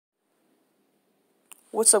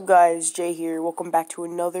What's up guys, Jay here, welcome back to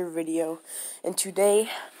another video, and today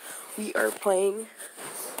we are playing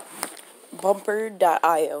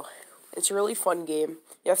Bumper.io. It's a really fun game.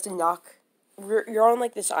 You have to knock, you're on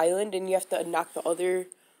like this island and you have to knock the other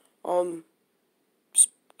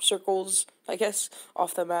circles, I guess,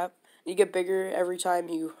 off the map. You get bigger every time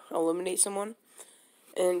you eliminate someone,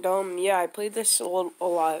 and yeah, I played this a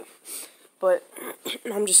lot, but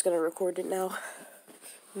I'm just gonna record it now.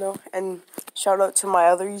 No, and shout out to my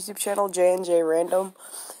other YouTube channel, J&J Random.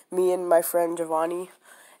 Me and my friend Giovanni,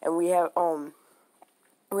 and we have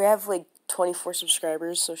like 24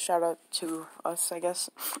 subscribers. So shout out to us, I guess.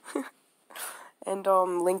 And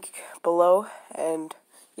link below. And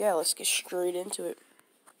yeah, let's get straight into it.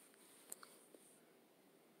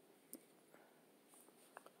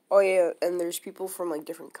 Oh yeah, and there's people from like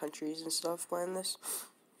different countries and stuff playing this.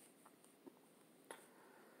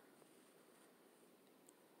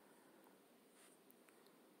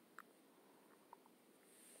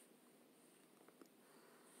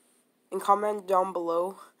 And comment down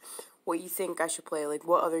below what you think I should play, like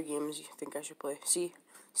what other games you think I should play. See,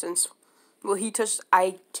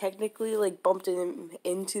 I technically like bumped him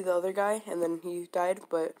into the other guy and then he died,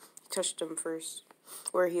 but he touched him first,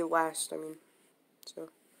 or he last, I mean, so.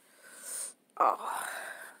 Oh.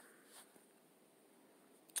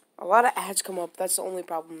 A lot of ads come up, that's the only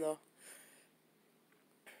problem though.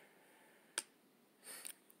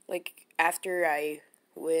 Like, after I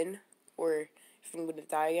win, or if I'm gonna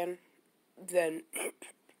die again, then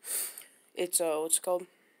it's, what's it called?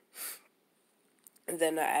 And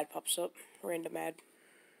then an ad pops up, random ad.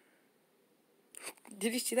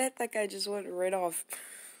 Did you see that? That guy just went right off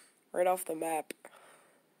the map.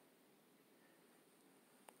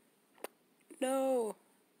 No!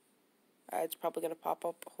 It's probably gonna pop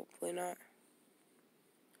up, hopefully not.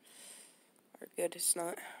 Or good, it's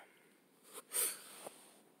not.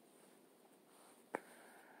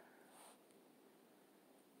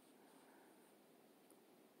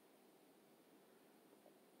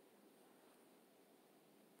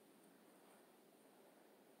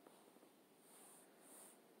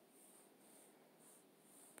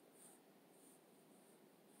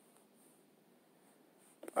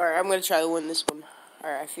 Alright, I'm gonna try to win this one.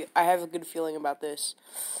 Alright, I have a good feeling about this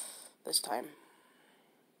time.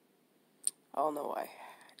 I don't know why. I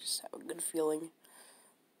just have a good feeling.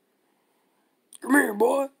 Come here,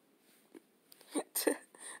 boy! The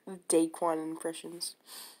Daquan impressions.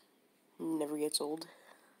 Never gets old.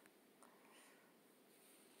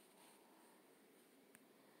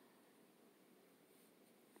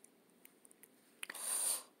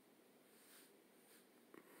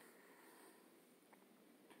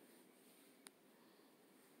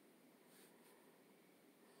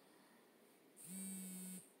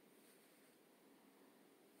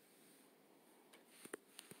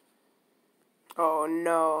 Oh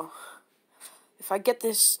no. If I get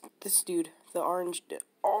this dude, the orange dude.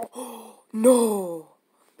 Oh, no.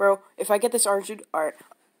 Bro, if I get this orange dude, alright.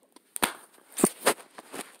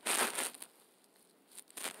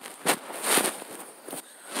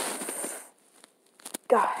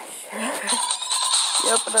 Gosh.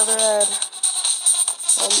 Yep, another ad.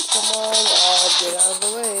 Come on, get out of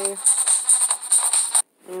the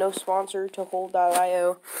way. No sponsor to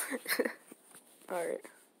Hold.io. Alright.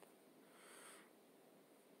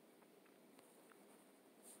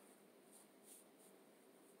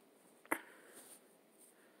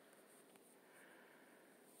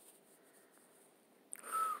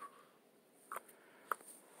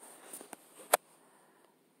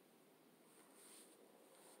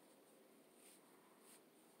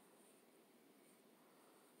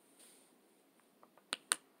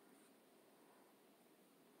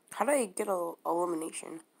 How do I get a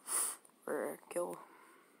elimination? Or a kill?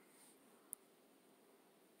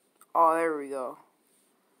 Oh, there we go.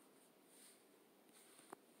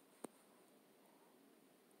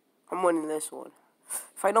 I'm winning this one.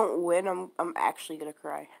 If I don't win, I'm actually gonna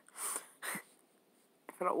cry.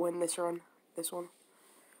 If I don't win this one.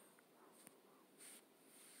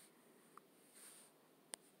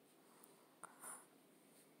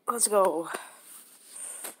 Let's go.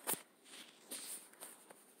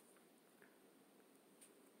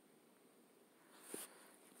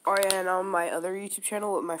 Oh yeah, and on my other YouTube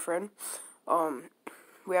channel with my friend,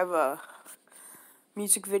 we have a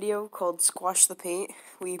music video called Squash the Paint.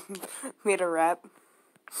 We made a rap,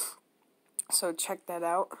 so check that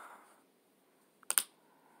out.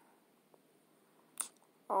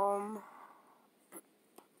 I'm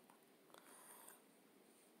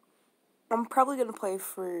probably gonna play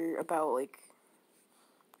for about like,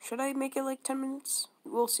 should I make it like 10 minutes?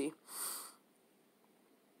 We'll see.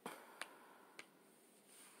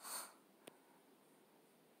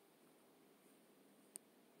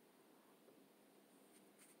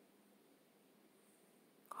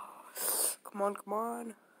 Come on, come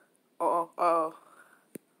on. Uh-oh, uh-oh.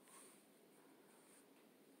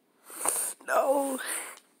 No.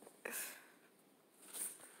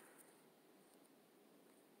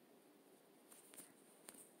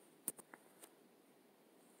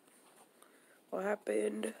 What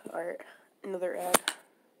happened? Alright, another ad.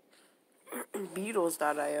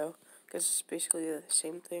 Beatles.io. Because it's basically the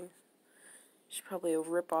same thing. It's probably a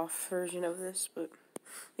rip-off version of this, but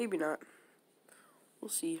maybe not. We'll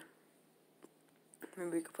see. Maybe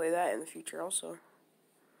we could play that in the future also.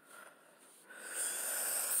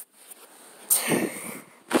 I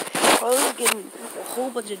was getting a whole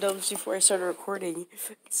bunch of dubs before I started recording.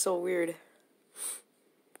 It's so weird.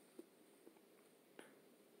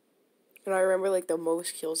 And I remember, like, the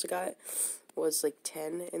most kills I got was, like,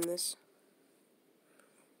 10 in this.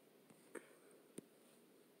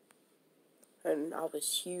 And I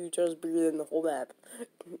was huge. I was bigger than the whole map.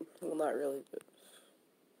 Well, not really, but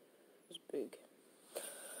it was big.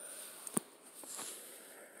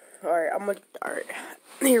 Alright,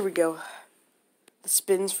 here we go. The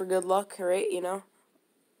spins for good luck, right, you know?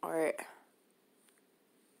 Alright.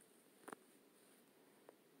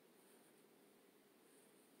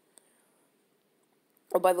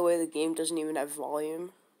 Oh, by the way, the game doesn't even have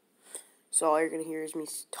volume. So all you're gonna hear is me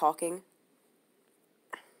talking.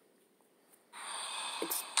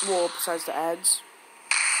 Well, besides the ads.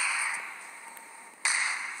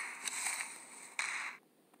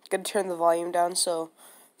 Gonna turn the volume down so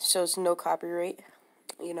it's no copyright,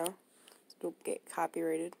 you know? Don't get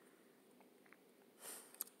copyrighted.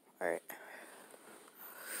 Alright.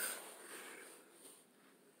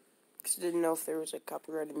 Because I didn't know if there was, like,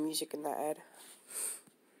 copyrighted music in that ad.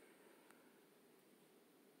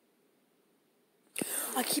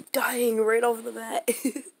 I keep dying right off the bat.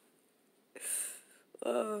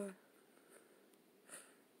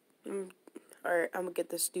 Alright, I'm gonna get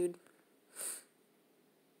this dude.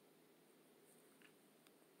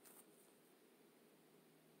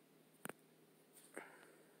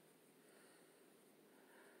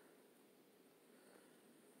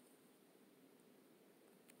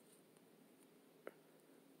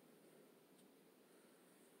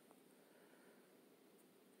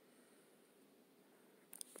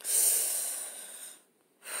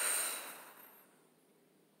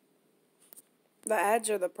 The ads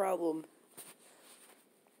are the problem.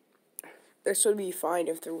 This would be fine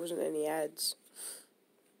if there wasn't any ads.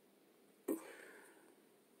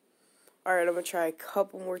 Alright, I'm gonna try a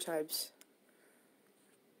couple more times.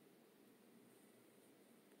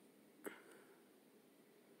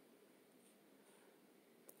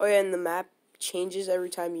 Oh yeah, and the map changes every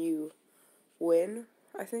time you win,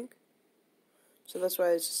 I think. So that's why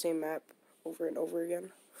it's the same map over and over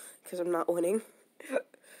again. Because I'm not winning.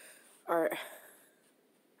 Alright.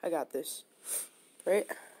 I got this. Right?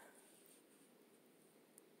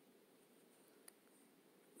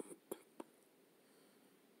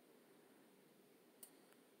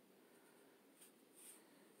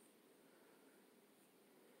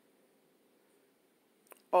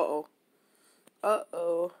 Uh-oh.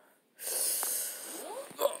 Uh-oh.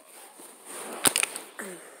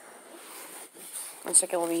 One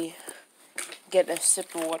second, let me get a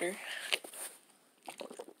sip of water.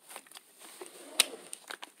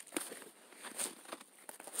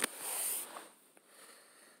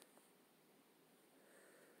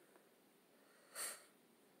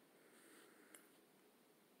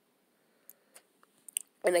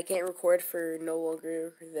 And I can't record for no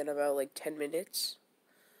longer than about, like, 10 minutes.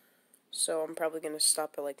 So I'm probably going to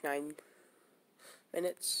stop at, like, 9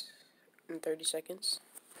 minutes and 30 seconds.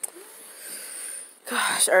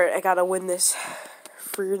 Gosh, alright, I gotta win this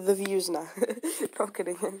for the views now. No, I'm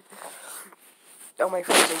kidding. All my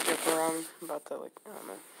friends are joking around about that, like, I don't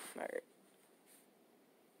know. Alright.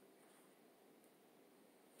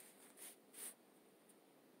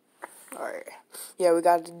 Alright. Yeah, we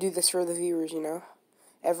gotta do this for the viewers, you know?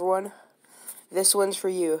 Everyone, this one's for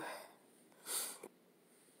you.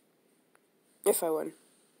 If I win.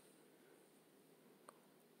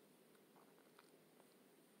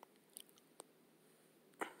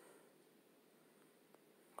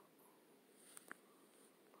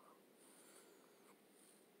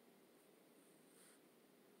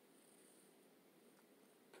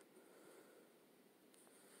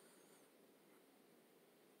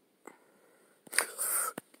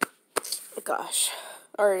 Gosh.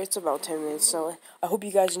 Alright, it's about 10 minutes, so I hope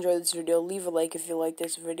you guys enjoyed this video. Leave a like if you like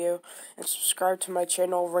this video, and subscribe to my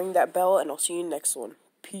channel, ring that bell, and I'll see you next one.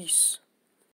 Peace.